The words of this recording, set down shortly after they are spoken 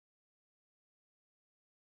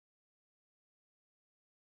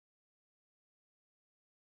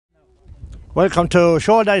Welcome to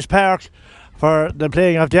Oldies Park for the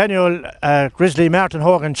playing of the annual Grizzly Martin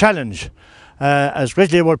Hogan Challenge. As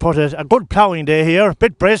Grizzly would put it, a good ploughing day here,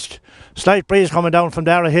 bit brisk, slight breeze coming down from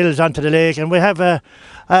the Arra hills onto the lake, and we have a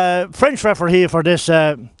French referee for this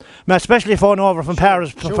match, especially phone over from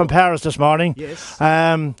Paris this morning. Yes.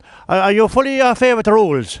 Are you fully fair with the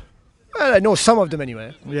rules? Well, I know some of them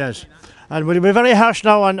anyway. Yes. And will you be very harsh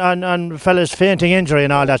now on fellas fainting injury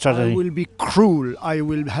and all that sort of thing? I will be cruel. I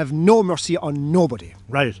will have no mercy on nobody.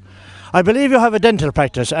 Right. I believe you have a dental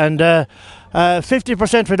practice, and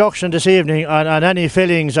 50% reduction this evening on any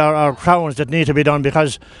fillings or crowns that need to be done,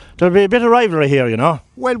 because there'll be a bit of rivalry here, you know.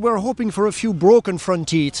 Well, we're hoping for a few broken front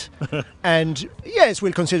teeth, and yes,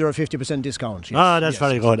 we'll consider a 50% discount. Yes. That's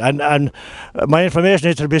very good. And my information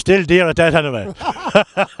is it'll be still dear at that anyway.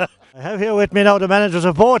 I have here with me now the managers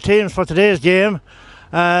of both teams for today's game.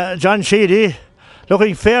 John Sheedy,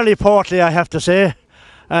 looking fairly portly, I have to say.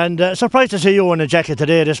 And surprised to see you in a jacket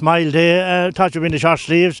today, this mild day. Thought you'd be in the short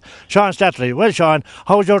sleeves. Sean Stattley. Well, Sean,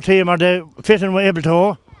 how's your team? Are they fit and able to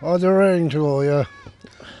go? Oh, they're ready to go, yeah.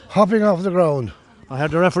 Hopping off the ground. I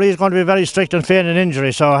heard the referee's going to be very strict on feigning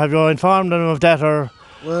injury, so have you informed them of that? Or?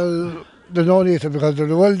 Well, there's no need to, because they're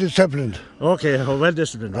well disciplined. Okay, well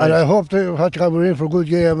disciplined. Right. And I hope they have to come in for a good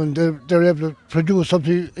game and they're able to produce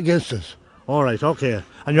something against us. All right, okay.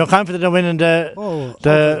 And you're confident of winning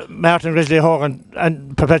the Martin Grizzly Hogan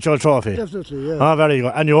and Perpetual Trophy? Definitely, yeah. Oh, very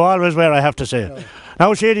good. And you always were, I have to say. Yeah.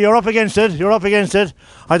 Now, Sheedy, you're up against it. I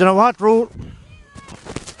don't know what rules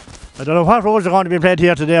are going to be played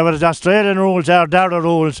here today, whether it's Australian rules or Dara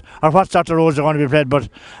rules, or what sort of rules are going to be played, but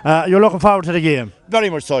you're looking forward to the game. Very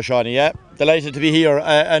much so, Shawnee, yeah. Delighted to be here.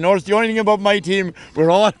 And also, the only thing about my team,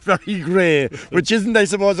 we're all very grey, which isn't, I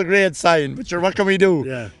suppose, a great sign, but sure, what can we do?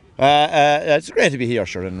 Yeah. It's great to be here,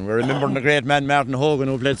 sure, and we're remembering the great man Martin Hogan,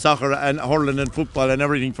 who played soccer and hurling and football and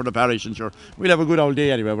everything for the parish, and sure, we'll have a good old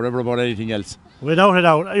day anyway, whatever about anything else. Without a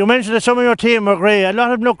doubt. You mentioned that some of your team were grey. A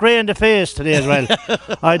lot of them look grey in the face today as well.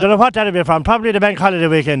 I don't know what that'll be from. Probably the bank holiday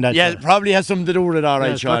weekend. Yeah, it probably has something to do with it, all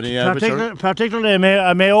right, Shawnee. Yeah, particularly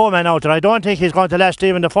Mayo man out there. I don't think he's going to last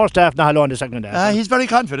even the first half, not alone the second half. He's very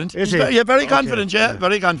confident. Is he? Very confident, yeah,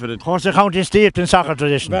 very confident. Of course, the county steeped in soccer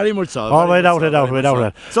tradition. Very much so. Oh, without a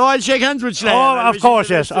doubt. So I'll shake hands with Slade. Oh, of course,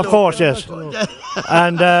 yes.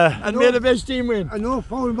 And may the best team win. I know,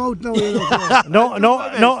 foul out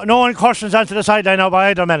now. no incursions onto the sideline now by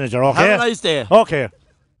either manager, okay? Have a nice day. Okay.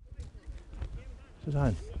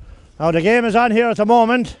 Now the game is on here at the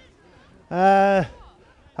moment. Our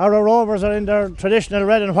Rovers are in their traditional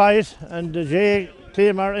red and white, and the J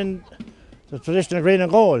team are in the traditional green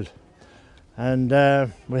and gold. And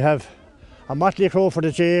we have a motley crew for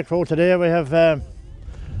the J crew today. We have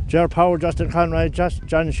Ger Power, Justin Conroy,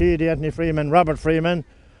 John Sheedy, Anthony Freeman, Robert Freeman,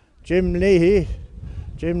 Jim Leahy.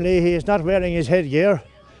 Jim Leahy is not wearing his headgear.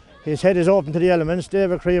 His head is open to the elements.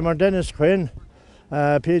 David Creamer, Dennis Quinn,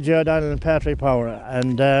 PJ O'Donnell and Patrick Power.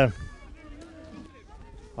 And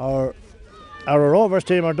our Rovers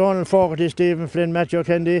team are Donald Fogarty, Stephen Flynn, Matthew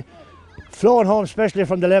Kendi, flown home specially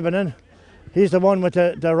from the Lebanon. He's the one with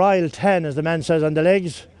the Royal 10, as the man says, on the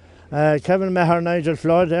legs. Kevin Maher, Nigel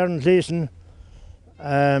Flood, Aaron Gleeson,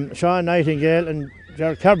 Sean Nightingale and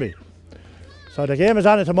Gerard Kirby. So the game is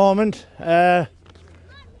on at the moment. Arra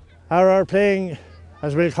are playing,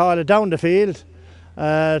 as we'll call it, down the field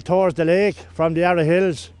towards the lake from the Arra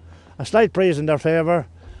Hills. A slight breeze in their favour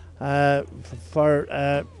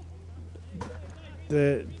for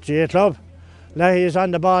the GA club. Leahy is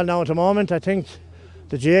on the ball now at the moment. I think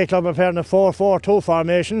the GA club are playing a 4-4-2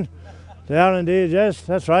 formation. They are indeed, yes,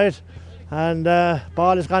 that's right. And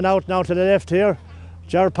ball has gone out now to the left here.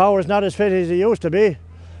 Gerard Power is not as fit as he used to be,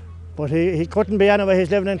 but he couldn't be anyway.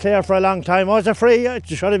 He's living in Clare for a long time. Was a free? It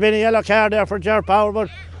should have been a yellow card there for Gerard Power, but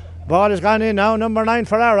ball has gone in now. Number 9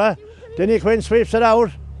 for Arra. Denny Quinn sweeps it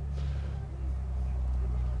out.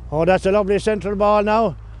 Oh, that's a lovely central ball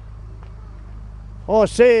now. Oh,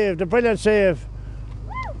 saved, a brilliant save.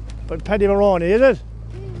 But Paddy Maroney, is it?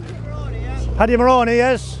 Paddy Maroney,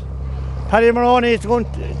 yes. Paddy Maroney is going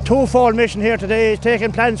two-fold mission here today. He's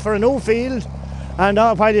taking plans for a new field, and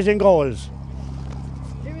while he's in goals.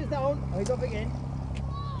 Jim is down. He's up again.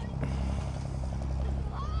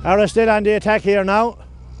 Arra still on the attack here now.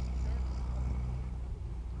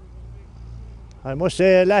 I must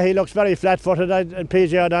say, Leahy looks very flat-footed, and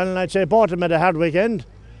PJ O'Donnell. I'd say both of them had a hard weekend.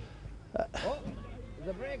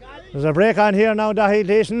 There's a break on here now, Dahi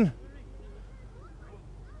Gleeson.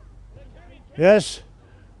 Yes.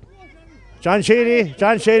 John Sheedy,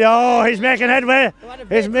 oh, he's making headway.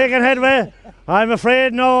 I'm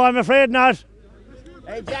afraid not.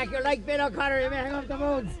 Hey Jack, you're like Ben O'Connor, you may hang up the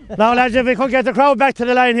moons. Now lads, if we could get the crowd back to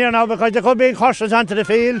the line here now, because there could be incursions onto the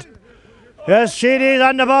field. Yes, Sheedy's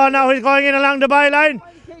on the ball now, he's going in along the byline.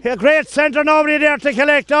 A great centre, nobody there to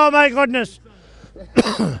collect, oh my goodness.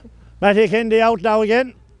 Matty Kennedy out now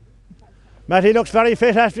again. Matty looks very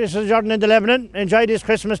fit after his sojourn in Lebanon. Enjoyed his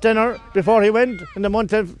Christmas dinner before he went in the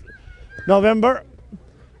month of November.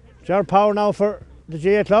 Jar power now for the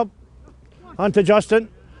GA club. On to Justin.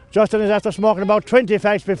 Justin is after smoking about 20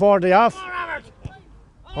 fags before the off.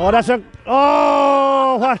 Oh, that's a...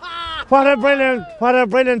 Oh, what a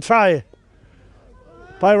brilliant try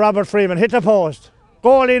by Robert Freeman. Hit the post.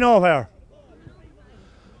 Goalie nowhere.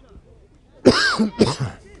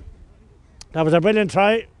 That was a brilliant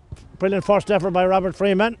try. Brilliant first effort by Robert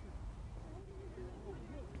Freeman.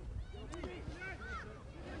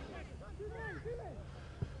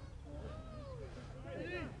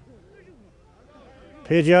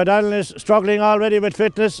 PG O'Donnell is struggling already with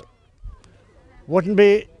fitness. Wouldn't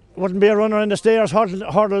be a runner in the stairs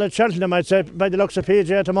hurdle at Cheltenham, I'd say, by the looks of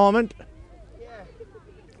PG at the moment.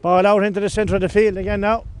 Ball out into the centre of the field again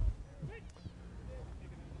now.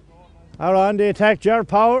 Arra on the attack, Ger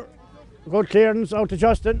Power. Good clearance out to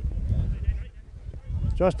Justin.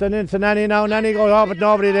 Justin into Nanny now. Nanny goes off but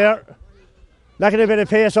nobody there. Lacking a bit of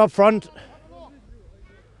pace up front. Come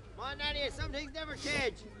on, Nanny, some things never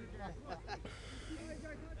change.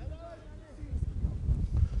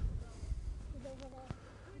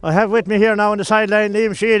 I have with me here now on the sideline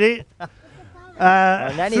Liam Sheedy.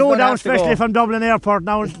 Flew down especially from Dublin Airport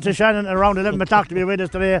now to Shannon around 11 o'clock to be with us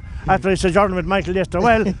today after his sojourn with Michael yesterday.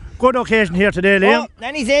 Well, good occasion here today, Liam. Oh,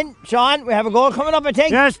 Nanny's in. Sean, we have a goal coming up, I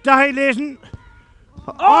think. Yes, Dahi Leeson.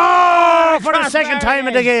 Oh, for the second time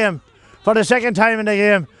in the game. For the second time in the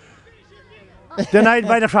game. Denied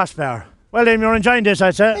by the crossbar. Well, Liam, you're enjoying this,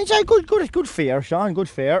 I'd say. Good fair, Sean, good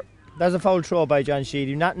fair. There's a foul throw by John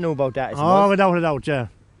Sheedy. Not know about that. Oh, without a doubt, yeah.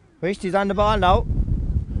 He's on the ball now.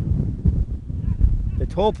 The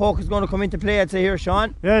toe poke is going to come into play, I'd say here,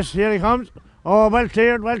 Sean. Yes, here he comes. Oh, well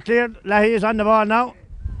cleared, well cleared. Leahy is on the ball now.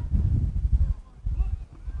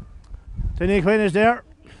 Tinny Quinn is there.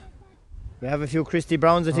 We have a few Christy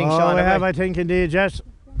Browns, I think, oh, Sean. We have, I think, indeed, yes.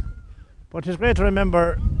 But it's great to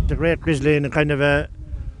remember the great Grizzly in a kind of a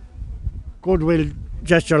goodwill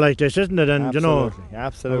gesture like this, isn't it? And absolutely, you know,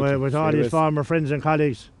 absolutely. With all his former friends and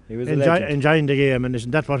colleagues. He was enjoying the game, and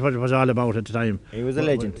that's what it was all about at the time. He was a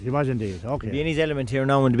legend. He was indeed. Okay. He'd be in his element here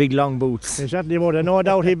now in the big long boots. He certainly would. And no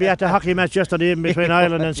doubt he'd be at the hockey match yesterday between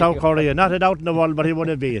Ireland and South Korea. Not a doubt in the world, but he would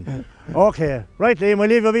have been. Okay. Right, Liam, we'll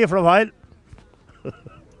leave you be for a while.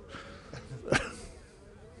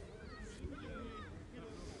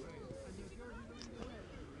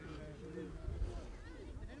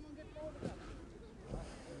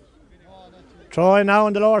 Troy now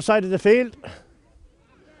on the lower side of the field.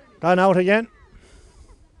 Gone out again.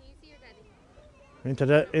 Into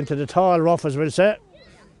the tall rough, as we'll say.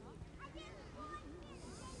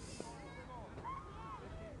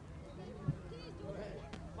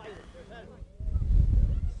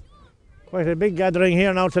 Quite a big gathering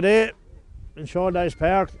here now today in Shoreditch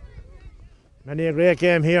Park. Many a great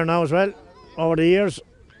game here now as well over the years.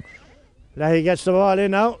 Leahy gets the ball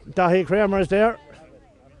in now. Dahi Kramer is there.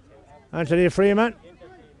 Anthony Freeman.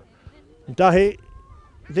 Dahi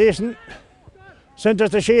decent.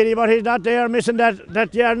 Centres to Sheedy, but he's not there, missing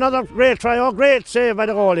that. Yeah, another great try. Oh, great save by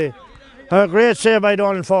the goalie. A great save by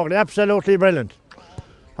Donald Foley. Absolutely brilliant.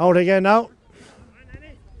 Out again now.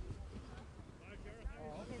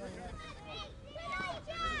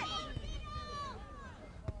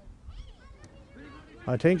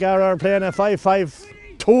 I think Arra are playing a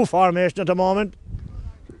 5-5-2 formation at the moment.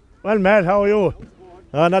 Well, Matt, how are you?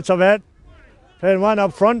 Not so bad. Playing one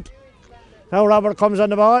up front. Now Robert comes on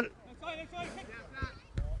the ball.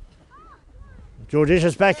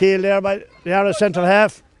 Judicious back heel there by the Arra centre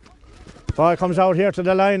half. Ball comes out here to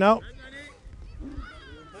the line now.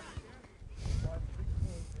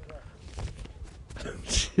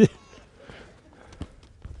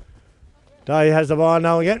 Dahi has the ball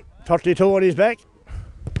now again. 32 on his back.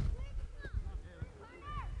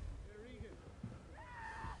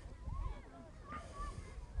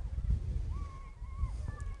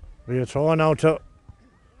 We'll throw now to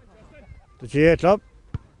the GA club.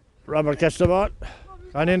 Robert gets the ball.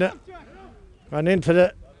 Gone into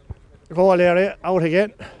the goal area. Out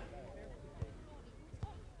again.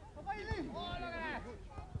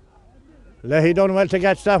 Leahy done well to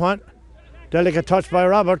catch that one. Delicate touch by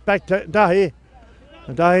Robert. Back to Dahi.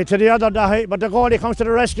 Dahi to the other Dahi. But the goalie comes to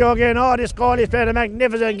the rescue again. Oh, this goalie's playing a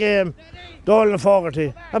magnificent game. Dolan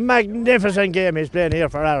Fogarty. A magnificent game he's playing here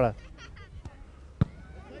for Arra.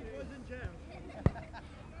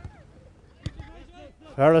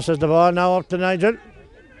 Ferris has the ball now up to Nigel.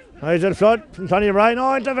 Nigel Flood from Tony Bryan.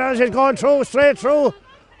 Oh, interference, he's going through, straight through.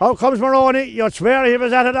 Out comes Maroney. You'd swear he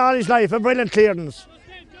was at it all his life. A brilliant clearance.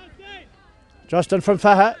 Justin from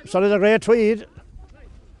Faha, son of the great Tweed.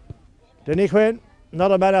 Denny Quinn,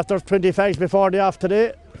 another man after 20 fags before the off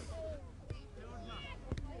today.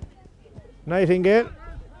 Nightingale.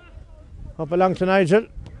 Up along to Nigel.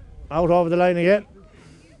 Out over the line again.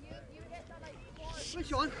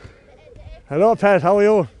 Hello Pat, how are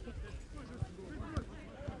you?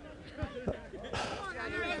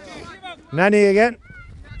 Nanny again.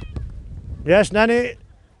 Yes, Nanny.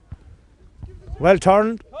 Well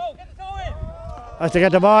turned. Has to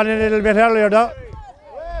get the ball in a little bit earlier though.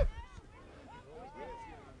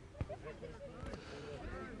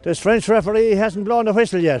 This French referee hasn't blown the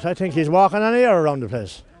whistle yet. I think he's walking on air around the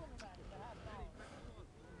place.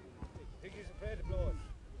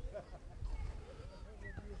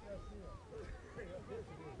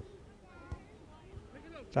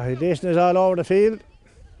 Tahidation is all over the field.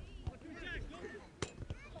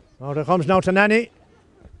 Out it comes now to Nanny.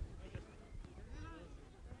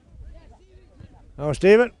 Now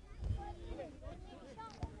Stephen.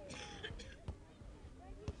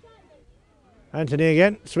 Anthony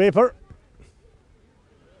again, sweeper.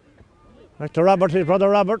 Back to Robert, his brother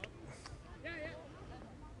Robert.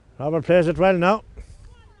 Robert plays it well now.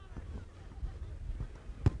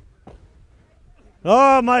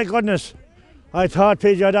 Oh my goodness. I thought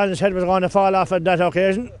P.J. O'Donnell's head was going to fall off at that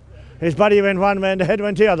occasion. His body went one way and the head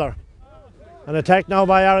went the other. An attack now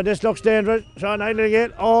by Arra. This looks dangerous. Sean Idle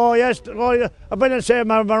again. Oh yes, oh, a brilliant save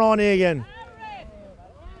by Maroney again.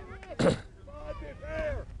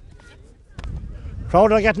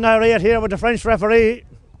 Crowd are getting irate here with the French referee.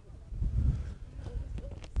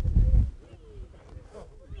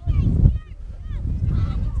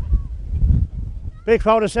 Big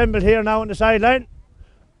crowd assembled here now on the sideline.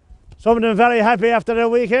 Some of them very happy after their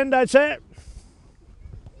weekend, I'd say.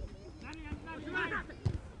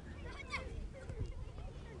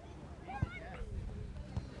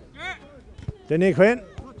 Denny Quinn.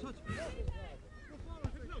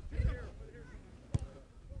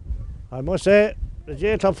 I must say, the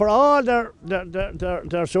J Club, for all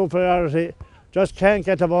their superiority, just can't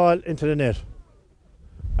get the ball into the net.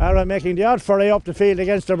 Arra making the odd foray up the field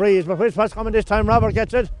against the breeze, but what's coming this time? Robert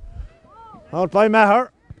gets it. Out by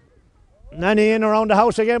Maher. Nanny in around the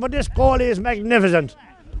house again, but this goalie is magnificent.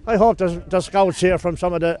 I hope there's scouts here from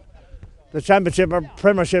some of the championship or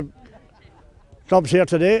premiership clubs here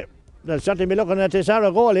today. They'll certainly be looking at this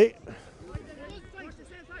Arra goalie.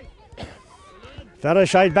 Ferris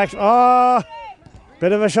shied back. Oh,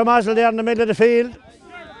 bit of a shamazzle there in the middle of the field.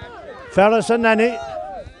 Ferris and Nanny.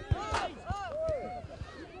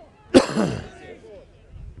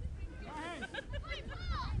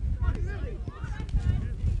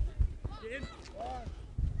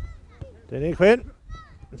 Denny Quinn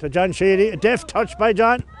to John Sheedy. A deft touch by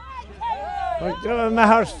John.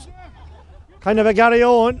 Maher's kind of a Gary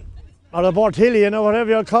Owen or a Bortillion or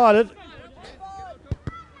whatever you call it.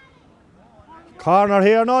 Corner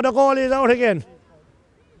here. No, the goalie is out again.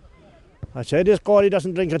 I say this goalie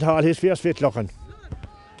doesn't drink at all. He's fierce fit looking.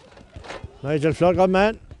 Nigel Flood, good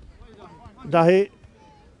man. Dahi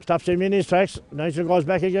stops him in his tracks. Nigel goes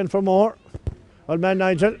back again for more. Old man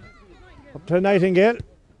Nigel. Up to Nightingale.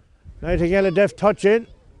 Nightingale a deft touch in.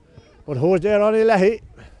 But who's there on Ilahi?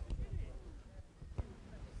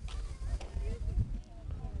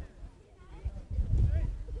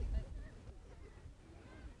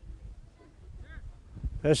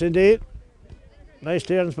 Yes indeed. Nice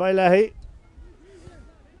clearance by Leahy.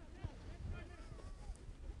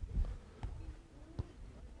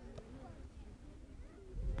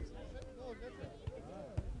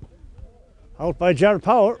 Out by Gerald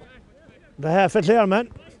Power, the half-fit clear man.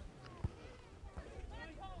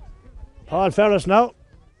 Paul Ferris now,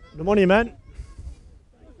 the money man.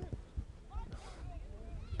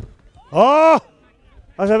 Oh!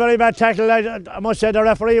 That's a very bad tackle. I must say the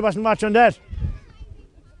referee wasn't watching that.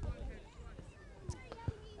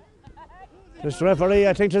 This referee,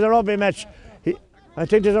 I think there's a rugby match. I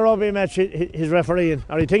think there's a rugby match he's refereeing,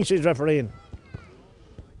 or he thinks he's refereeing.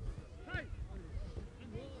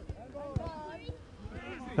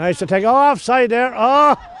 Nice to take offside there.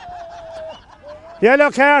 Oh!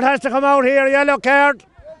 Yellow card has to come out here. Yellow card.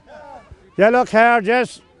 Yellow card,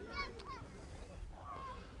 yes.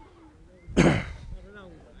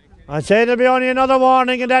 I'd say there'll be only another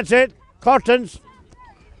warning and that's it. Curtains.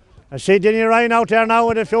 I see Denny Ryan out there now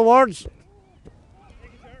with a few words.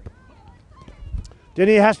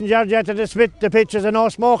 Denny hasn't yet to split the pitch as a no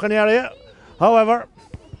smoking area. However,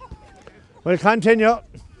 we'll continue.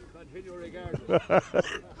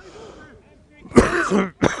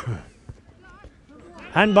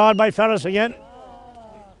 Handball by Ferris again.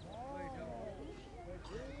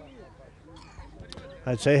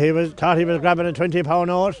 I'd say thought he was grabbing a £20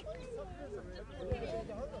 note.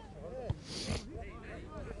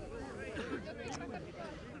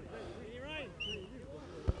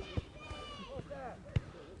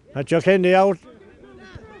 That's Joe Kendi out.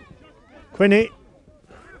 Quinney.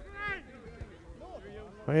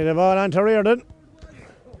 Play the ball on to Reardon.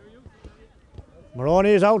 Maroney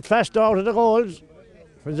is out fast out of the goals.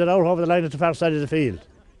 Wins it out over the line at the far side of the field.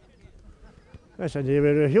 I said there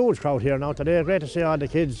were a huge crowd here now today. Great to see all the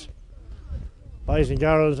kids, boys and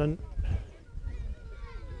girls, and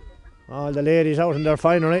all the ladies out in their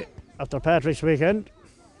finery after Patrick's weekend.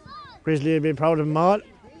 Grizzly have been proud of them all.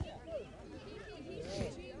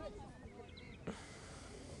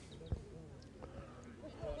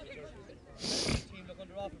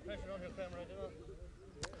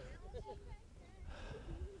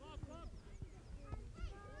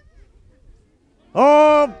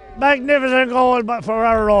 Oh, magnificent goal for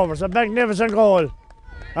our Rovers, a magnificent goal.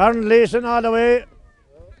 Aaron Leeson all the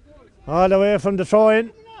way from the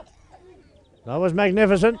throw-in. That was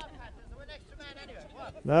magnificent.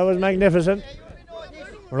 That was magnificent.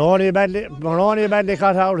 Maroney badly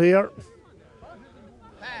cut out here.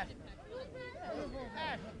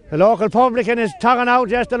 The local publican is tugging out,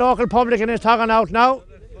 yes, the local publican is tugging out now.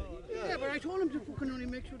 Yeah, but I told him to fucking only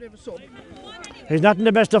make sure they have a sub. He's not in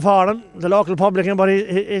the best of form, the local publican, but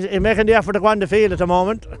he's making the effort to go on the field at the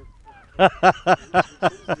moment.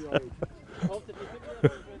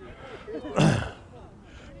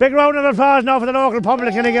 Big round of applause now for the local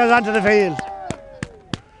publican. He goes onto the field.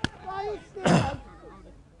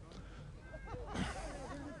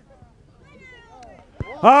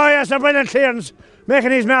 Oh yes, a brilliant clearance,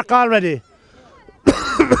 making his mark already.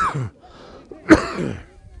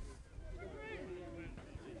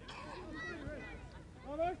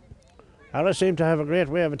 Arra seem to have a great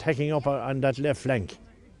way of attacking up on that left flank.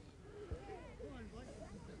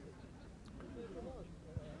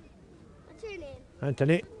 What's your name?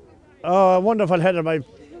 Anthony. Oh, a wonderful header by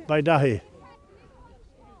Dahi.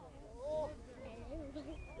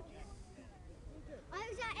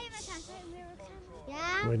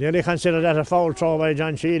 Yeah. We nearly considered that a foul throw by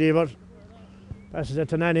John Sheedy, but passes it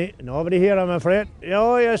to Nanny. Nobody here, I'm afraid.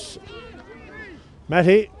 Oh yes.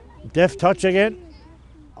 Matty, deft touch again.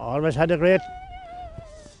 Always had a great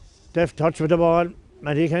deft touch with the ball.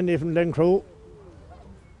 Matty Kennedy from Glencrew.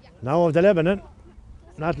 Now of the Lebanon.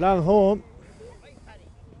 Not long home.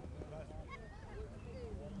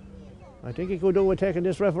 I think he could do with taking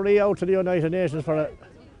this referee out to the United Nations for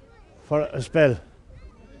a spell.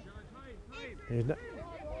 He's not.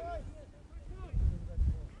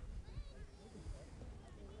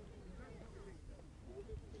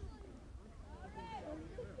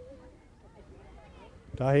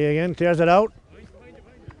 Dahi again, clears it out.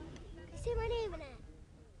 See my name in it.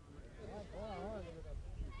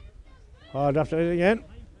 Hard after it again.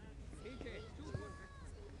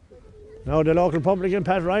 Now the local publican,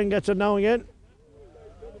 Pat Ryan, gets it now again.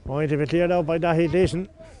 Point to be cleared out by Dahi Leeson.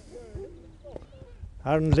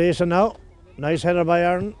 Aaron Leeson now. Nice header by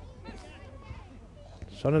Aaron.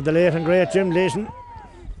 Son of the late and great Jim Leeson.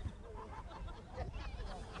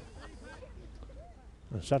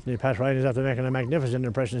 And certainly Pat Ryan is after making a magnificent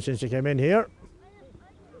impression since he came in here.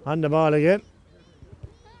 On the ball again.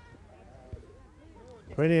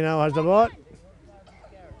 Quinney now has the ball.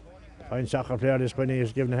 Fine soccer player this Quinney,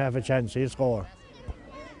 is given half a chance, he'll score.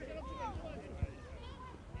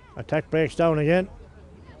 Attack breaks down again.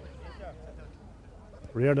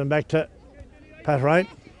 Reardon back to Pat Ryan.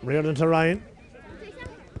 Reardon to Ryan.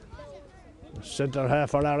 Centre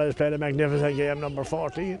half for Arra has played a magnificent game, number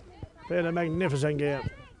 14. Played a magnificent game.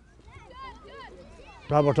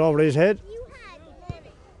 Robert over his head.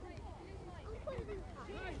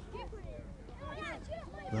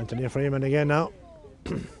 Anthony Freeman again now.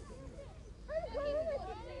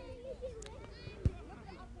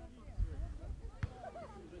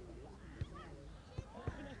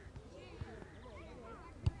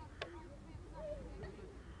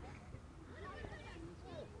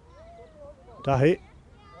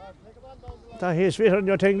 Dahi's feet on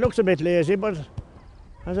your thing, looks a bit lazy, but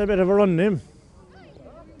has a bit of a run in him.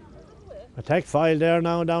 Attack file there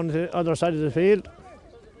now down to the other side of the field.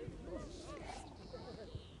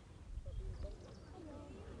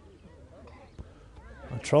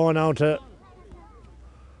 A throw now to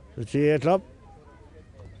the GA club.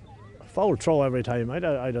 A foul throw every time. I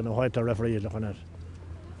don't know what the referee is looking at.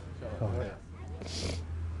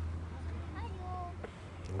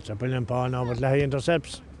 It's a brilliant ball now, but Leahy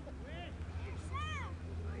intercepts.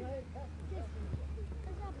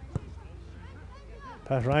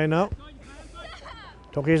 Pass Ryan now.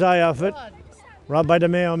 Took his eye off it. Robbed by the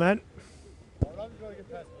Mayo man.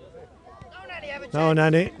 Now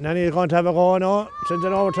Nanny. Nanny is going to have a go now. Sends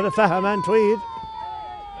it over to the Faha man, Tweed.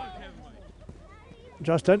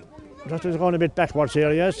 Justin's going a bit backwards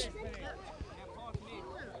here, yes.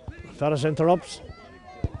 Ferris interrupts.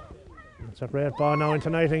 It's a great ball now into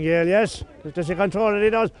Nightingale, yes. Does he control it? He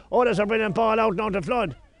does. Oh, there's a brilliant ball out now to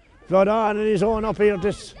Flood. Flood on in his own up here,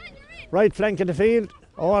 this right flank of the field.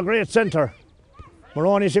 Oh, a great centre.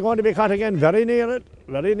 Maroney, is he going to be caught again? Very near it,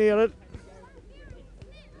 very near it.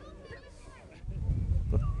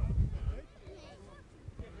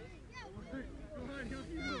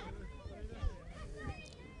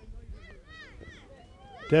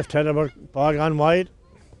 Deft header, ball gone wide.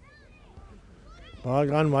 Ball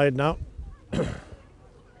gone wide now.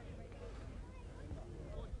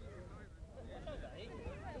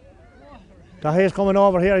 Dahi's coming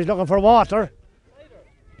over here, he's looking for water.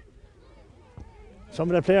 Some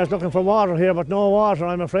of the players looking for water here, but no water,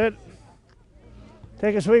 I'm afraid.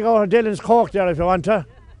 Take a swig out of Dylan's Coke there if you want to.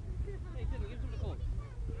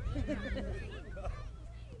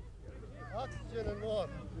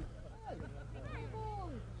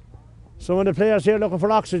 Some of the players here looking for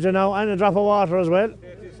oxygen now and a drop of water as well.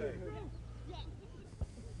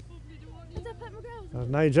 There's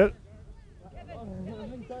Nigel.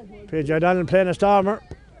 PJ Donnell playing a stormer.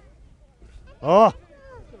 Oh!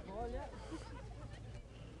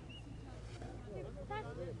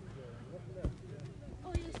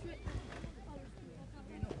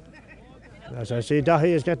 As I see, Dahi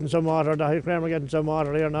is getting some water. Dahi Kramer getting some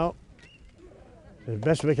water here now. The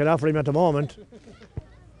best we can offer him at the moment.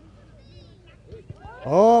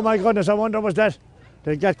 Oh my goodness, I wonder was that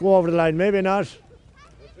to get go over the line? Maybe not.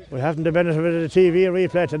 We haven't the benefit of the TV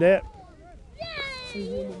replay today.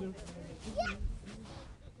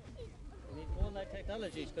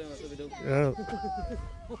 Yeah.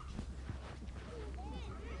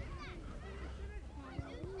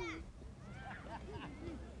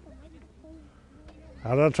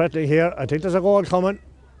 Arra threatening here. I think there's a goal coming.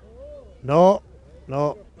 No,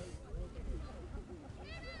 no.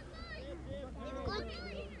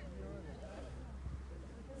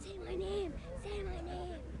 Say my name. Say my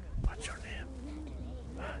name. What's your name?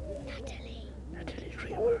 Natalie. Natalie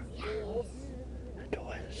Creamer. Yes. And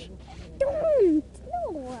who else? Don't.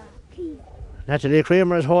 No. Natalie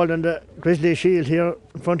Creamer is holding the Grizzly shield here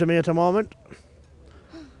in front of me at the moment.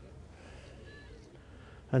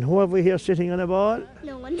 And who have we here sitting on a ball?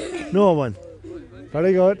 No one. No one.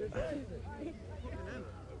 Very good.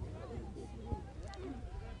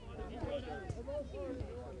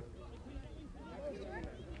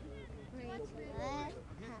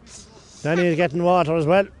 Danny is getting water as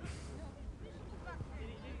well.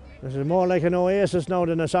 This is more like an oasis now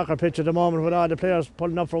than a soccer pitch at the moment with all the players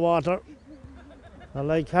pulling up for water. They're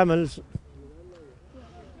like camels.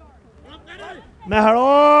 Maher,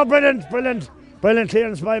 oh brilliant, brilliant. Brilliant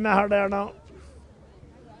clearance by Maher there now.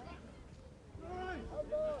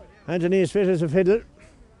 Anthony is fit as a fiddle.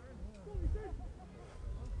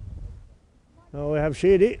 Now we have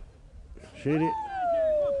Sheedy. Sheedy.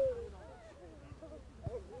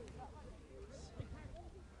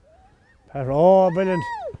 Oh, brilliant.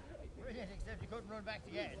 Brilliant, except you couldn't run back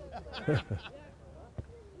again.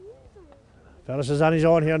 Ferris is on his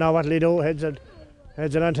own here now. What'll he do? Heads it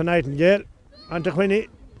on to Nightingale. On to Quinny.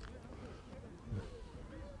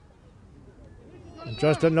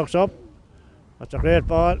 Justin looks up. That's a great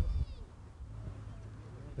ball.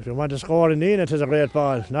 If you want to score in Neen, it is a great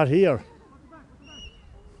ball. Not here.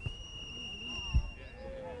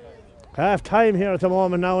 Half time here at the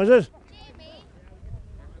moment now, is it?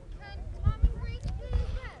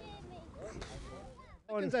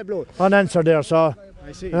 Unanswered there, so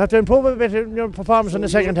I see. you have to improve a bit in your performance in the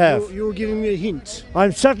second half. You're giving me a hint.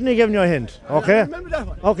 I'm certainly giving you a hint, okay? Remember that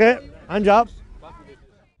one. Okay, hand job.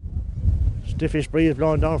 Stiffish breeze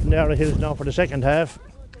blowing down from the Arra Hills now for the second half.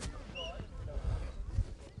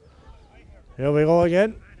 Here we go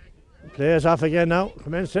again. Players off again now,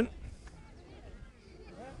 commencing.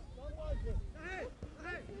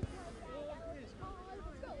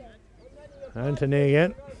 Anthony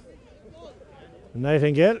again.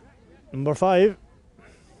 Nightingale, number 5.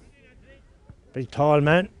 Big tall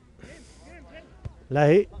man.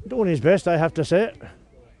 Leahy doing his best, I have to say.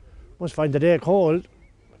 Must find the day cold.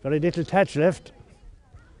 Very little touch left.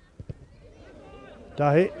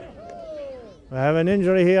 Dahi. We have an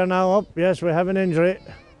injury here now up. Yes, we have an injury.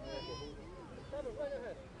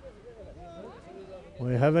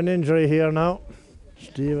 We have an injury here now.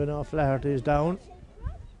 Stephen O'Flaherty is down.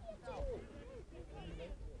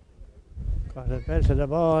 Got a belt of the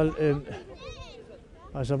ball in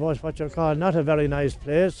I suppose what you're called not a very nice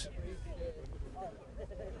place.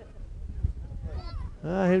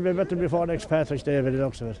 He'll be better before next Patrick's Day, by the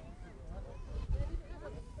looks of it.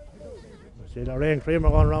 See Lorraine Creamer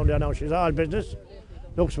going around there now. She's all business.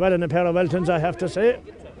 Looks well in a pair of Weltons, I have to say.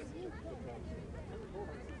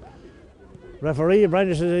 Referee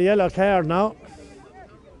brandishes a yellow card now.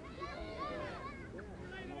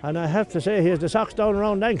 And I have to say he has the socks down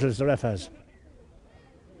around ankles, the ref has.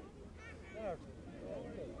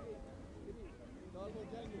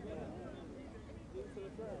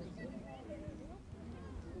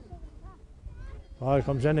 Ball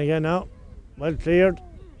comes in again now. Well cleared.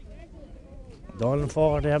 Dolan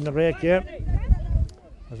Fogarty having a great game.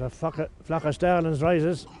 As a flock of starlings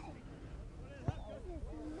rises.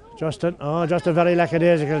 Justin very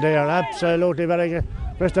lackadaisical there. Absolutely very good.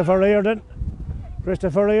 Christopher Reardon,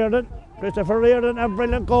 a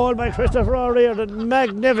brilliant goal by Christopher Reardon.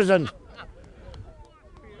 Magnificent.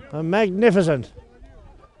 Magnificent.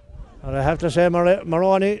 And I have to say,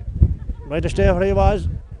 Maroney, right to stay where he was.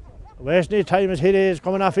 Wasting his time as he is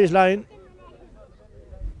coming off his line.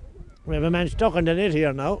 We have a man stuck in the net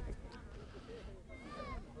here now.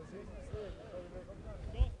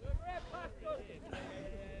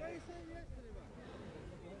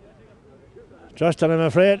 Justin, I'm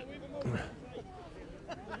afraid.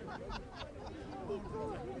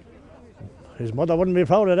 His mother wouldn't be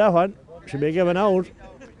proud of that one. She'd be given out.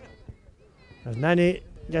 As Nanny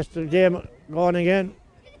gets the game going again.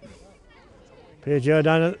 PJ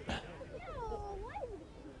O'Donnell.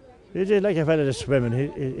 He's just like a fella that's swimming.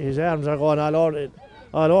 His arms are going all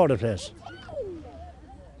over the place.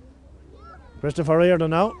 Christopher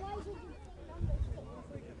Reardon now.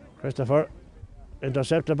 Christopher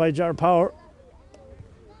intercepted by Jar Power.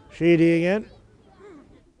 Sheedy again.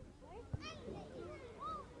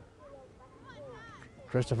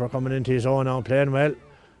 Christopher coming into his own now, playing well.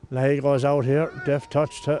 Leahy goes out here. Deft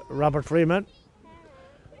touch to Robert Freeman.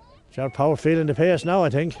 Jar Power feeling the pace now, I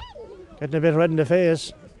think. Getting a bit red in the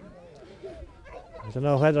face. I don't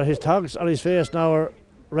know whether his togs or his face now are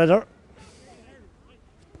redder.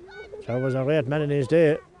 Jar was a great man in his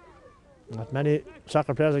day. Not many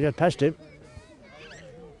soccer players that get past him.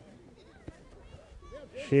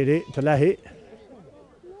 Sheedy to Leahy.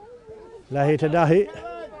 Leahy to Dahi.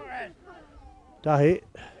 Dahi.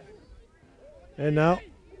 And now,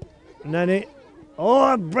 Nanny.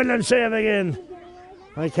 Oh, a brilliant save again.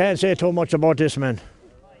 I can't say too much about this man.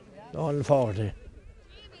 All 40.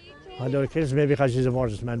 Although it kills me because he's a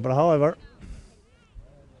modest man, but however.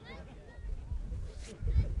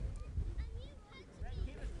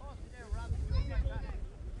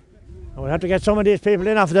 We'll have to get some of these people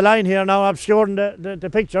in off the line here now, obscuring the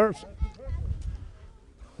pictures.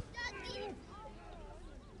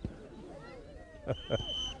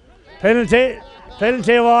 Penalty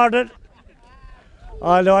awarded.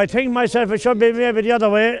 Although I think myself it should be maybe the other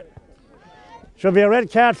way. Should be a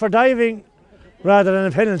red card for diving rather than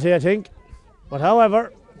a penalty, I think. But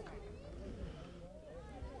however,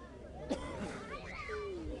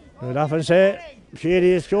 we'd often say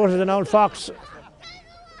Sheedy is closer than old fox.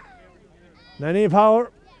 Nanny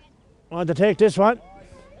Power want to take this one.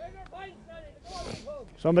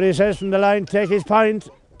 Somebody says from the line, take his point.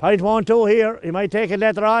 Point 1-2 here. He might take it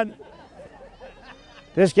later on.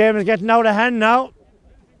 This game is getting out of hand now.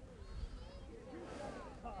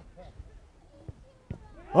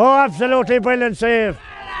 Oh, absolutely brilliant save.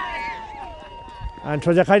 And it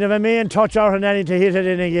was a kind of a main touch out of Nanny to hit it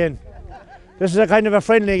in again. This is a kind of a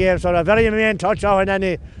friendly game, so a very main touch out of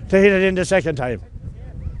Nanny to hit it in the second time.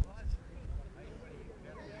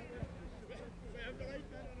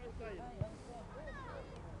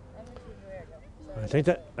 I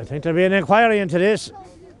think there'll be an inquiry into this.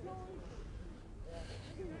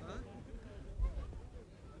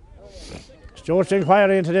 Stuart's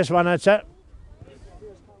inquiry into this one, I'd say.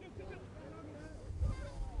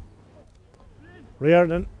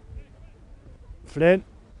 Reardon. Flynn.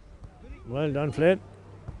 Well done, Flynn.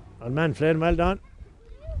 Old man Flynn, well done.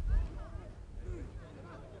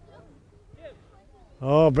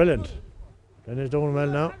 Oh, brilliant. Flynn is doing well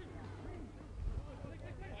now.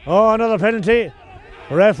 Oh, another penalty.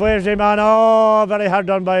 Ref waves him on. Oh, very hard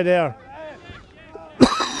done by there.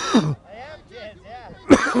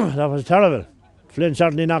 That was terrible. Flynn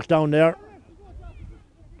certainly knocked down there.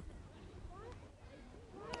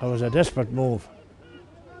 That was a desperate move.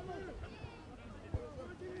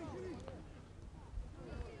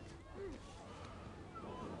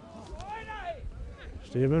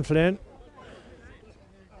 Stephen Flynn.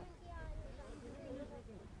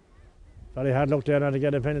 Very hard look there now to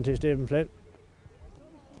get a penalty, Stephen Flynn.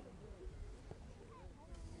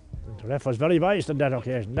 The ref was very biased on that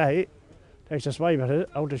occasion. Leahy takes a swipe at it,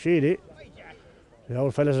 out to Sheedy. The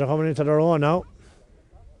old fellas are coming into their own now.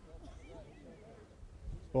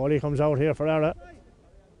 Bowley comes out here for Arra.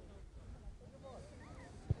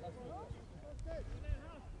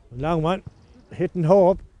 Long one, hitting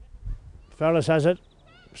Hope. Ferris has it.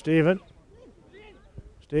 Stephen,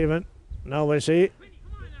 now we'll see.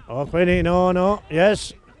 Oh, Quinny, no,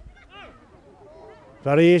 yes.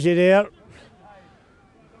 Very easy there.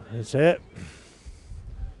 That's it.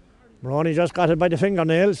 Maroney just got it by the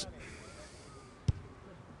fingernails.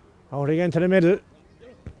 Out again to the middle.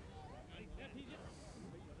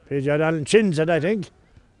 PJ Allen chins it, I think.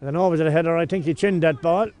 I don't know, was it a header? I think he chinned that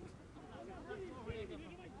ball.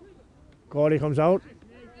 Corley comes out.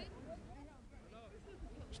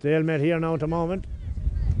 Stalemate here now at the moment.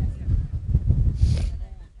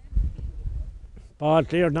 Ball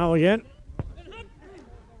cleared now again.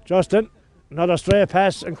 Justin, another stray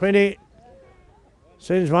pass, and Quinny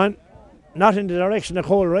sends one. Not in the direction of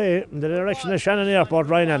Cole Ray, in the direction of Shannon Airport,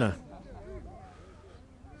 Ryan Anna.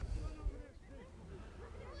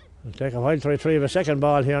 It'll take a while to retrieve a second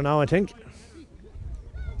ball here now, I think.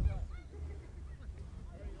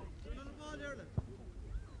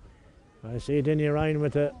 I see Denny Ryan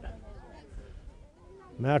with the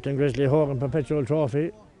Martin Grizzly Hogan Perpetual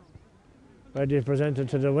Trophy. Ready presented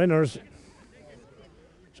to the winners.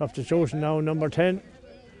 Substitution now, number 10.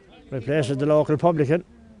 Replaces the local publican.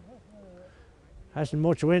 Hasn't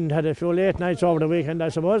much wind, had a few late nights over the weekend, I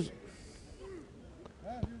suppose.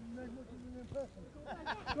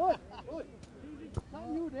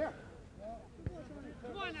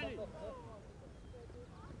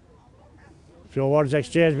 Few words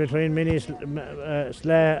exchanged between Minnie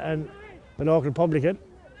Slay and the local publican.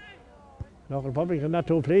 Local publican not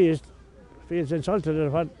too pleased. Feels insulted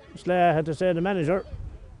at what Slay had to say to the manager.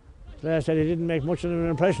 Slay said he didn't make much of an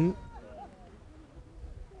impression.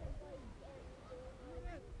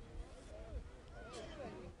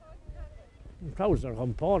 The crowds are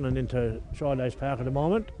pouring into Shoreditch Park at the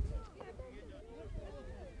moment.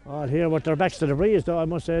 All here with their backs to the breeze, though I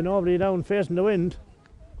must say nobody down facing the wind.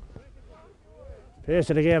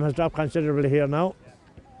 Pace of the game has dropped considerably here now.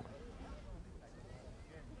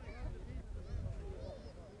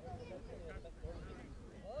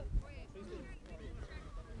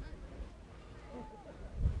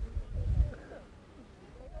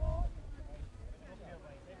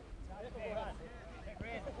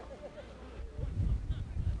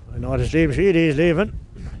 I noticed Steve Sheedy is leaving.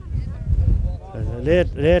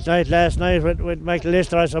 Late night last night with Michael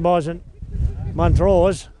Lister, I suppose, in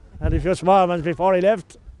Montrose. Had a few small ones before he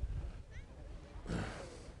left.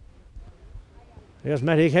 Here's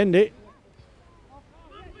Matty Kendi.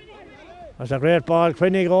 That's a great ball.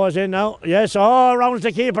 Quinney goes in now. Yes, rounds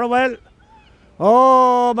the keeper well.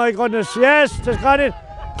 Oh my goodness, yes, just got it.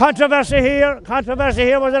 Controversy here.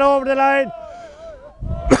 Was it over the line?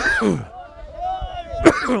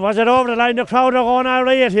 Was it over the line? The crowd are going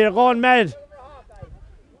irate here, going mad.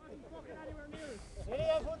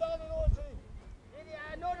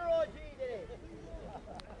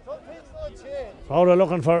 Crowd are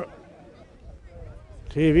looking for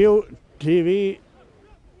TV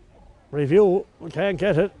review. We can't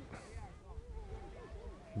get it.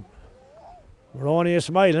 Maroney is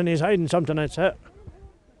smiling. He's hiding something, I'd say.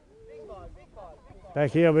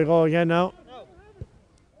 Back here we go again now.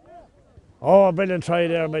 Oh, a brilliant try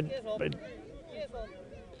there by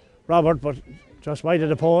Robert, but just wide of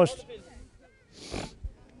the post.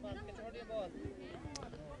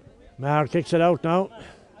 Maher kicks it out now.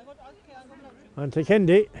 On to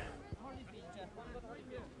Kendi.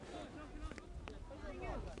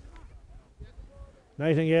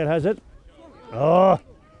 Nightingale has it. Oh,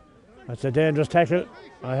 that's a dangerous tackle.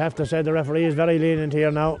 I have to say the referee is very lenient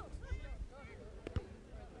here now.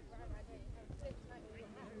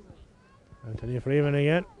 Anthony Freeman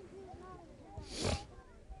again.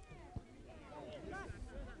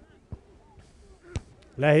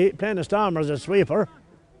 Leahy playing the Stormers as a sweeper.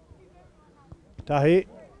 Tahi,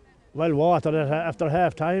 well watered after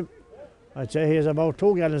half time. I'd say he has about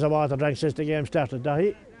 2 gallons of water drank since the game started,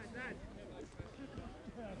 Dahi.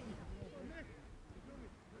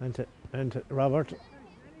 And Robert.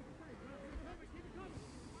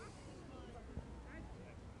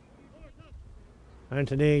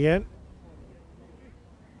 Anthony again.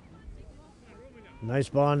 Nice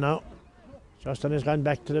ball now. Justin has gone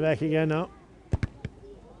back to the back again now.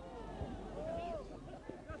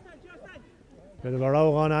 Bit of a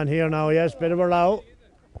row going on here now, yes, bit of a row.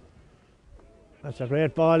 That's a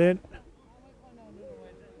great ball in.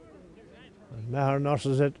 And Maher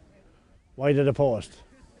nurses it wide of the post.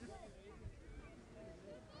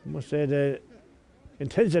 I must say the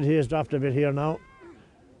intensity has dropped a bit here now.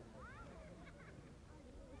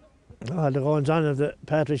 The goings on of the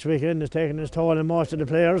Patrick's weekend is taking its toll on most of the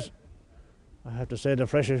players. I have to say the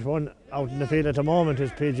freshest one out in the field at the moment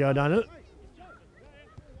is PJ O'Donnell.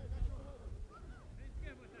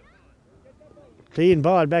 Clean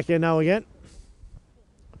ball back in now again.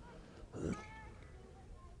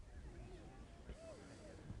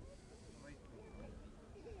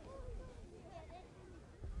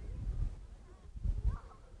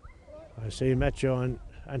 I see Matthew and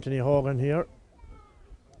Anthony Hogan here.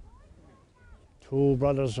 Two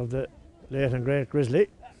brothers of the late and great Grizzly.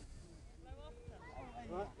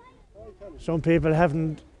 Some people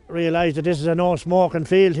haven't realised that this is a no smoking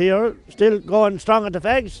field here. Still going strong at the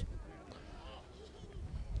fags.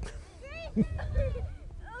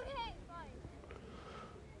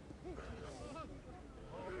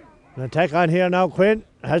 An attack on here now. Quinn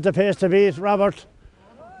has the pace to beat Robert.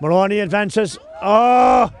 Maroney advances.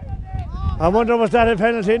 Oh! I wonder was that a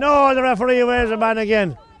penalty? No, the referee waves a man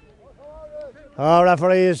again. Oh,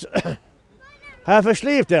 referee is half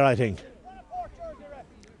asleep there, I think.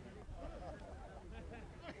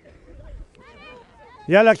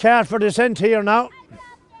 Yellow card for dissent here now.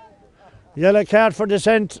 Yellow card for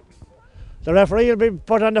dissent. The referee will be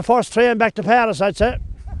put on the first train back to Paris, I'd say.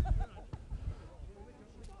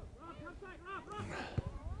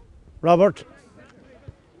 Robert.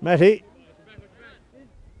 Matty.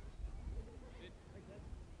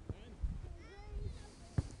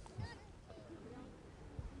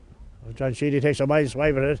 John Sheedy takes a mild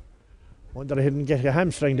swipe at it. Wonder he didn't get a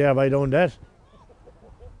hamstring there by doing that.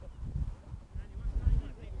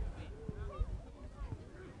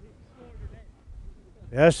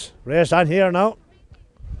 Yes, race on here now.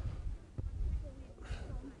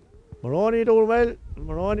 Maroney doing well.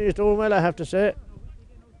 Maroney is doing well, I have to say.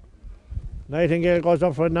 Nightingale goes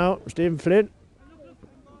up for it now. Stephen Flynn.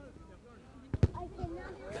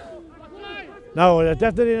 Now, there's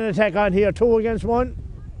definitely an attack on here. 2 against 1.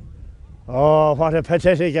 Oh, what a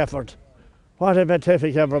pathetic effort. What a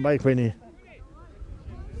pathetic effort by Quinny.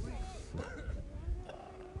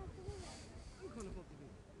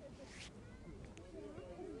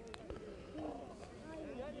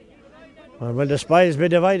 Well, will the spies be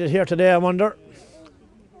divided here today, I wonder?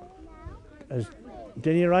 As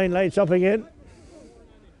Denny Ryan lights up again.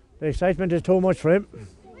 The excitement is too much for him.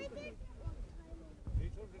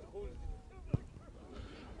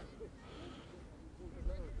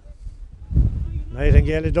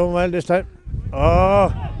 Nightingale is doing well this time.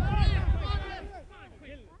 Oh!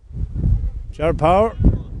 Sharp power.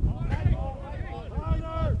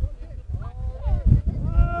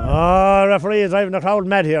 Oh, referee is driving the crowd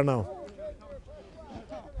mad here now.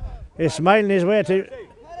 He's smiling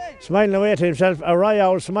away to himself. A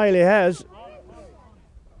royal smile he has.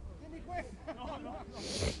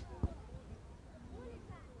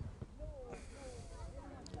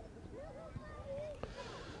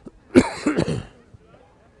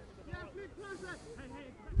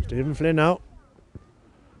 Stephen Flynn now.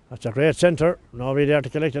 That's a great centre. Nobody there to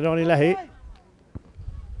collect it, only Leahy.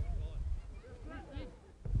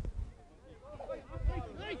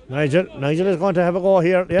 Nigel is going to have a go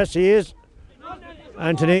here. Yes, he is.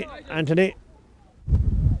 Anthony.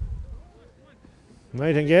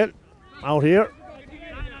 Nightingale out here.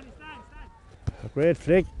 A great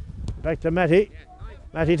flick. Back to Matty.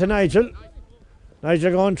 Matty to Nigel.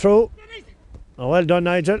 Nigel going through. Oh, well done,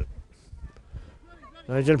 Nigel.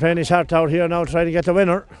 Nigel playing his heart out here now, trying to get the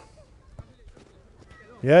winner.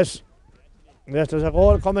 Yes, there's a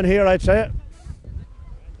goal coming here, I'd say.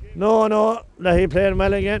 No, Leahy playing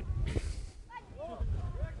well again.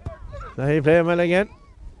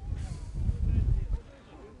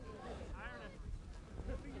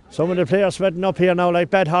 Some of the players sweating up here now like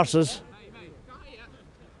bad horses.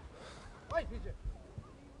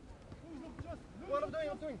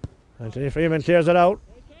 Anthony Freeman clears it out.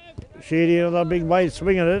 Sheedy, another big wide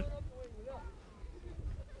swing at it.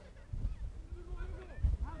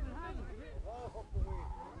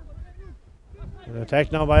 An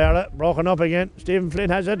attack now by Arra, broken up again. Stephen Flynn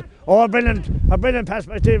has it. Oh, brilliant! A brilliant pass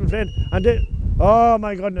by Stephen Flynn. And oh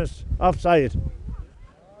my goodness, offside.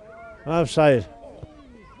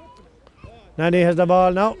 Nanny has the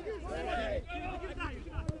ball now.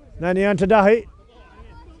 Nanny on to Dahi.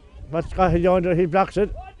 But he blocks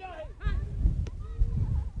it.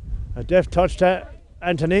 A deft touch to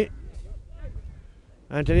Anthony.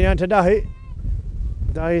 Anthony on to Dahi.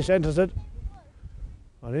 Dahi centres it.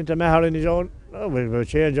 And into Maher in his own. Oh, we have a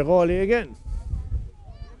change of goalie again.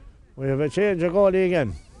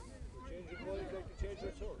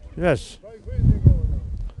 Yes.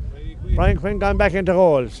 Brian Quinn gone back into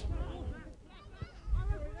goals.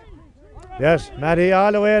 Yes, Matty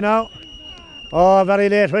all the way now. Oh, very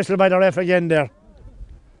late whistle by the ref again there.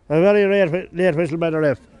 A very late whistle by the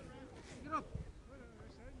ref.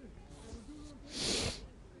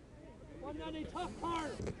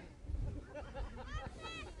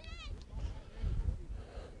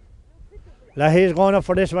 Lahey's going up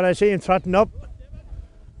for this one. I see him trotting up.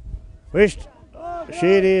 Wished.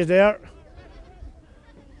 Sheedy is there.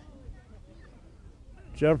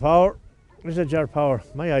 Ger Power. Is it Ger Power?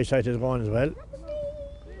 My eyesight is going as well.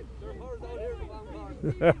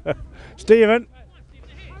 Stephen.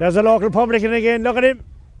 There's a local publican again. Look at him.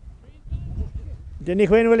 Denny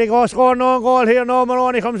Quinn, will he go score no goal here? No,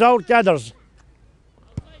 Maroney comes out, gathers.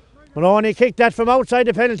 Maroney kicked that from outside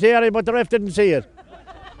the penalty area, but the ref didn't see it.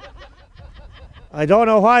 I don't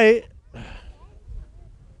know why.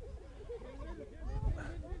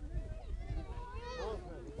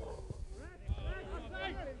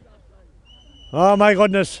 Oh my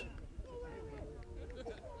goodness.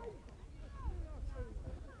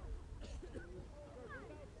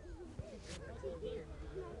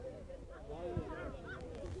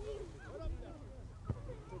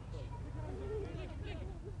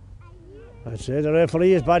 I'd say the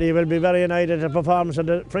referee's body will be very annoyed at the performance of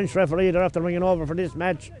the French referee. They're after ringing over for this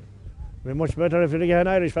match. It'd be much better if you get an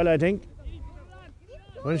Irish fella, I think.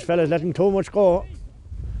 French fella's letting too much go.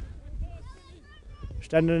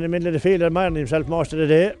 Standing in the middle of the field admiring himself most of the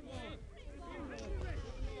day.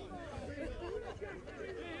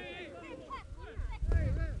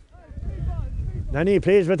 Nanny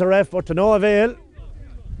pleased with the ref, but to no avail.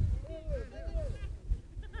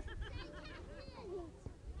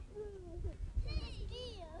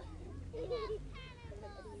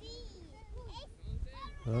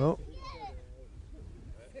 No.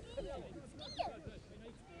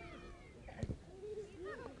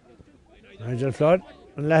 Nigel Flood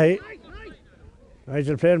and Leahy.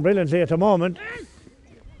 Nigel playing brilliantly at the moment.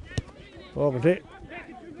 Fogarty.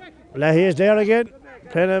 Leahy is there again.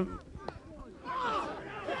 Playing him.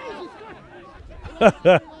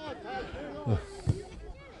 Bit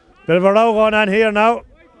of a row going on here now.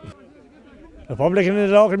 The public and the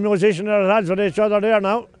local musician are at odds with each other there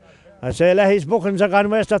now. I say Leahy's bookings are gone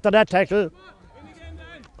west after that tackle.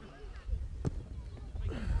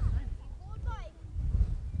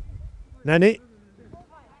 Nanny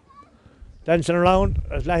dancing around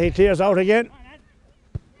as Leahy clears out again.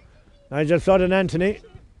 Nigel Flood and Anthony.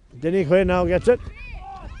 Denny Quinn now gets it.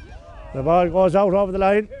 The ball goes out over the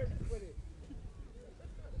line.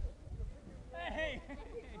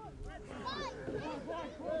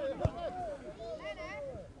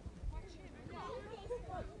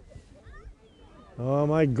 Oh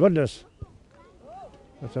my goodness.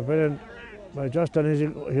 That's a brilliant by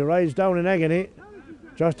Justin. He rides down in agony.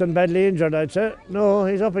 Justin badly injured, I'd say. No,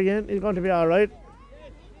 he's up again. He's going to be all right.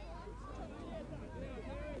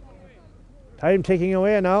 Time ticking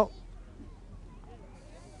away now.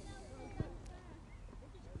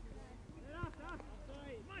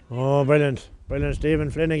 Oh, brilliant. Brilliant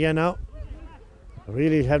Stephen Flynn again now.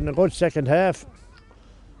 Really having a good second half.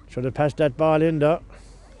 Should have passed that ball in there.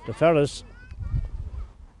 The Ferris.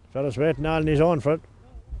 Ferris waiting all on his own for it.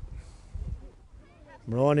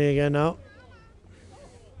 Maroney again now.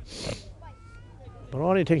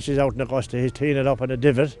 Maroney thinks he's out in Augusta. He's teeing it up in a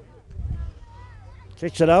divot.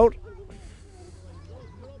 Kicks it out.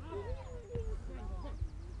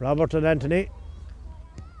 Robert and Anthony.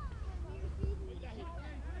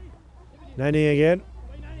 Nanny again.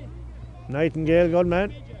 Nightingale, good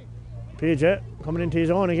man. PJ coming into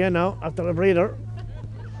his own again now after a breather.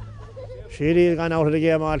 Sheedy's gone out of the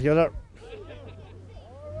game altogether.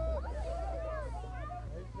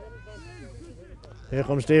 Here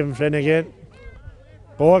comes Stephen Flynn again.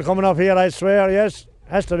 Goal coming up here, I swear, yes.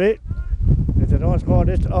 Has to be. If they don't score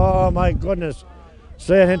this, oh my goodness.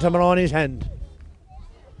 Straight into Maroney's hand.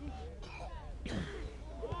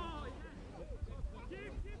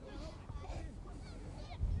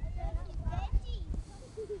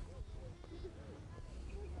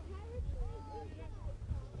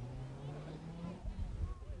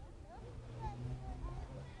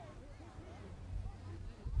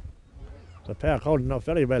 The pair holding up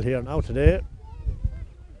very well here now today.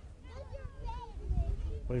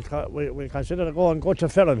 We'll consider it going good to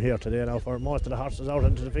Ferrum here today now for most of the horses out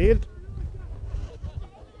into the field.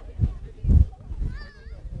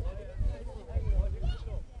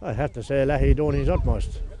 I have to say Leahy doing his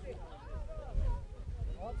utmost.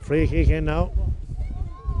 Free kick in now.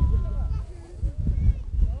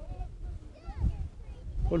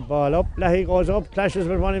 Good ball up. Leahy goes up, clashes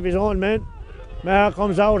with one of his own men. Maher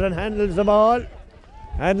comes out and handles the ball.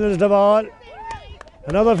 Handles the ball.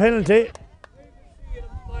 Another penalty.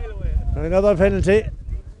 Another penalty.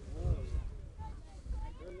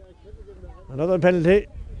 Another penalty.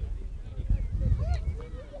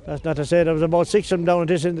 That's not to say there was about 6 of them down at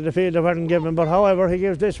this end of the field that weren't given, but however, he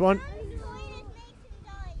gives this one.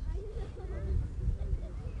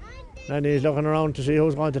 And he's looking around to see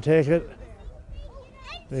who's going to take it.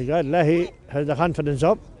 We got Leahy has the confidence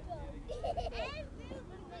up.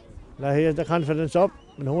 Leahy has the confidence up.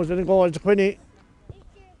 And who's in the goal? It's Quinny.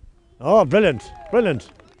 Oh, brilliant, brilliant.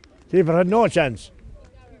 Keeper had no chance.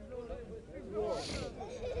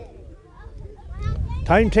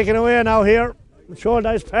 Time ticking away now here.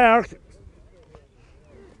 Shoreditch Park.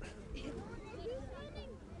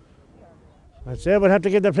 I'd say we'll have to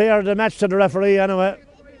give the player of the match to the referee anyway.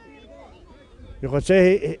 You could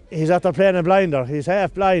say he's after playing a blinder. He's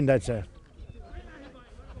half blind, I'd say.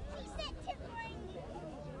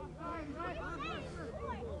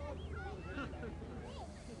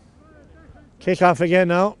 Kick off again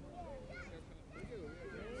now.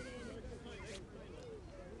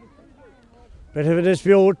 Bit of a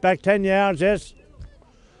dispute, back 10 yards, yes.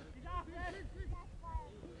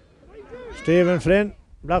 Stephen Flynn,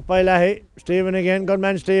 blocked by Leahy. Stephen again, good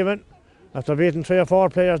man Stephen. After beating 3 or 4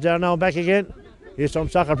 players there, now back again. He's some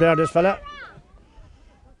soccer player, this fella.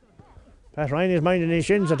 Pat Ryan is minding his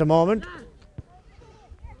shins at the moment.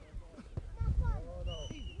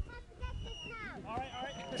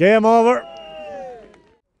 Game over.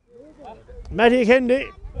 Matty Kendi.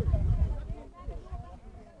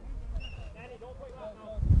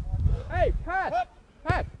 Hey, Pat!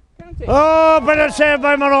 Oh, brilliant save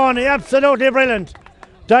by Maroney, absolutely brilliant.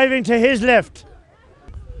 Diving to his left.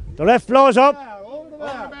 The ref blows up. Over the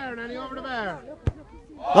bar, Nanny, over the bar.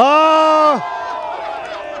 Oh!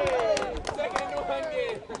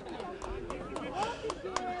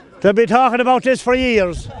 They'll be talking about this for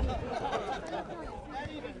years.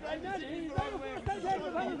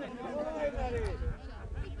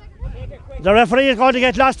 The referee is going to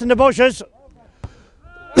get lost in the bushes.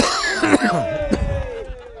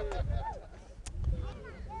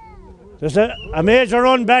 There's a major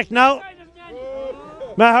run back now.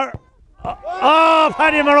 Maher. Oh,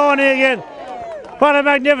 Paddy Maroney again. What a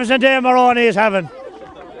magnificent day Maroney is having.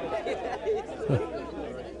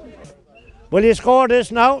 Will he score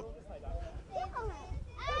this now?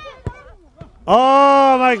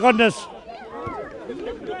 Oh my goodness.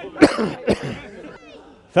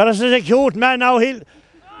 Ferris is a cute man now. He'll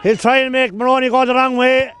try and make Maroney go the wrong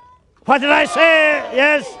way. What did I say?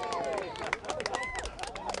 Yes.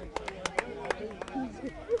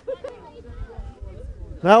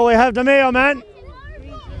 Now we have the Mayo man.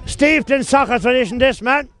 Steeped in soccer tradition, this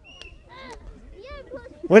man.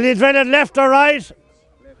 Will he drill it left or right?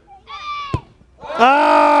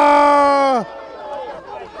 Ah!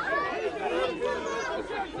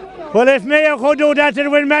 Well, if Mayo could do that, they'd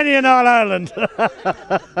win many in All Ireland.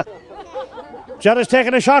 Jarrett's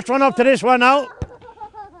taking a short run up to this one now.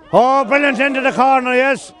 Oh, brilliant into the corner,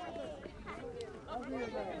 yes.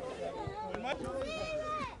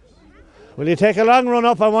 Will he take a long run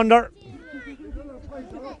up, I wonder? The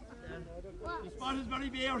spot is very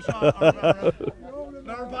bare, Sean.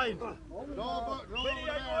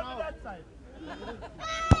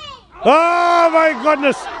 Oh my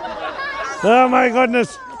goodness! Oh my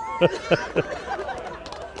goodness!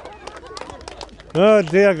 Oh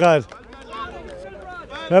dear God!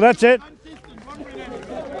 Now that's it.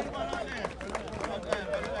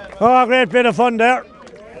 Oh, a great bit of fun there.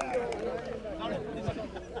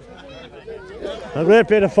 A great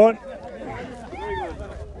bit of fun.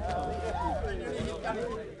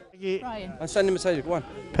 I'll send him beside you, go on.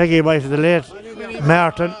 Peggy, wife of the late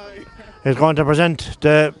Martin, is going to present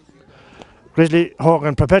the Grizzly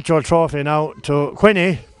Hogan Perpetual Trophy now to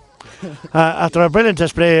Quinny. After a brilliant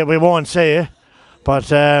display, we won't say,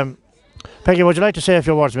 but Peggy, would you like to say a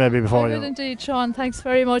few words maybe before you? I will indeed, Sean. Thanks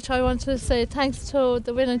very much. I want to say thanks to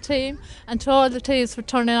the winning team and to all the teams for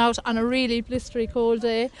turning out on a really blistery cold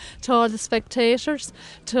day, to all the spectators,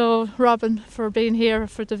 to Robin for being here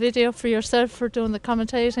for the video, for yourself for doing the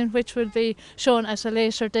commentating, which will be shown at a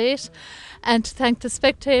later date, and to thank the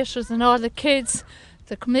spectators and all the kids,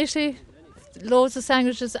 the committee, loads of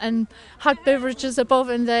sandwiches and hot beverages above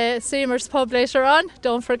in the Seamers pub later on,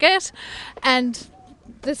 don't forget, and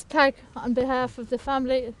this pack on behalf of the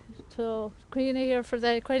family to Queenie here for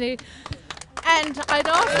the Queenie, and I'd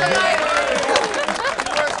also like,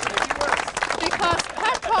 because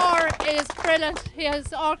Portroe is brilliant, he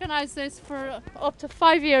has organised this for up to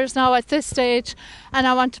 5 years now at this stage, and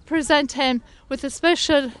I want to present him with a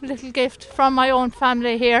special little gift from my own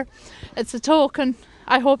family here. It's a token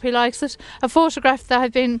I hope he likes it. A photograph that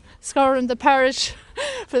I've been scouring the parish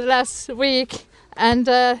for the last week, and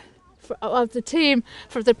of the team,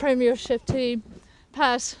 for the Premiership team.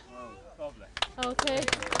 Pat. Okay.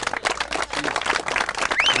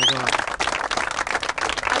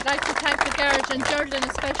 I'd like to thank the Guardian, Jordan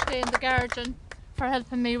especially, and the Guardian for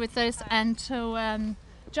helping me with this, and to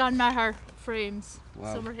John Maher Frames,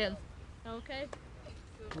 Summerhill. Okay?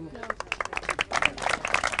 No.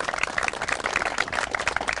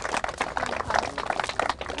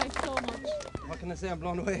 Thanks so much. What can I say? I'm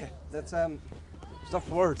blown away. That's stuck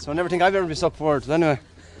for words. I never think I've ever been stuck for words. Anyway,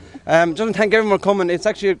 just want to thank everyone for coming. It's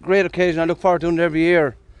actually a great occasion. I look forward to doing it every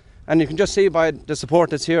year, and you can just see by the support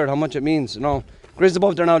that's here how much it means. You know, Grizz's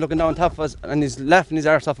above there now, looking down top of us, and he's laughing his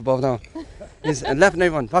arse off above now. He's laughing at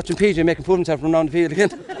everyone, watching PJ making fool of himself from around the field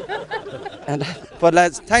again. But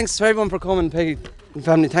lads, thanks for everyone for coming, Peggy and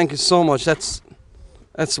family. Thank you so much. That's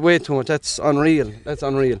way too much. That's unreal. That's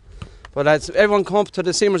unreal. But lads, everyone come up to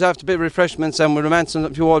the Seamers after a bit of refreshments, and we'll romance a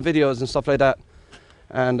few old videos and stuff like that.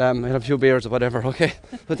 And we'll have a few beers or whatever, okay?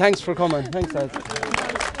 So thanks for coming. Thanks, lads.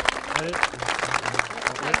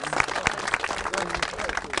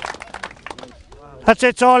 That's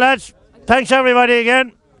it, so lads. Thanks everybody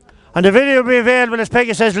again. And the video will be available, as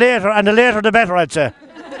Peggy says, later, and the later the better, I'd say.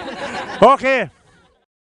 Okay.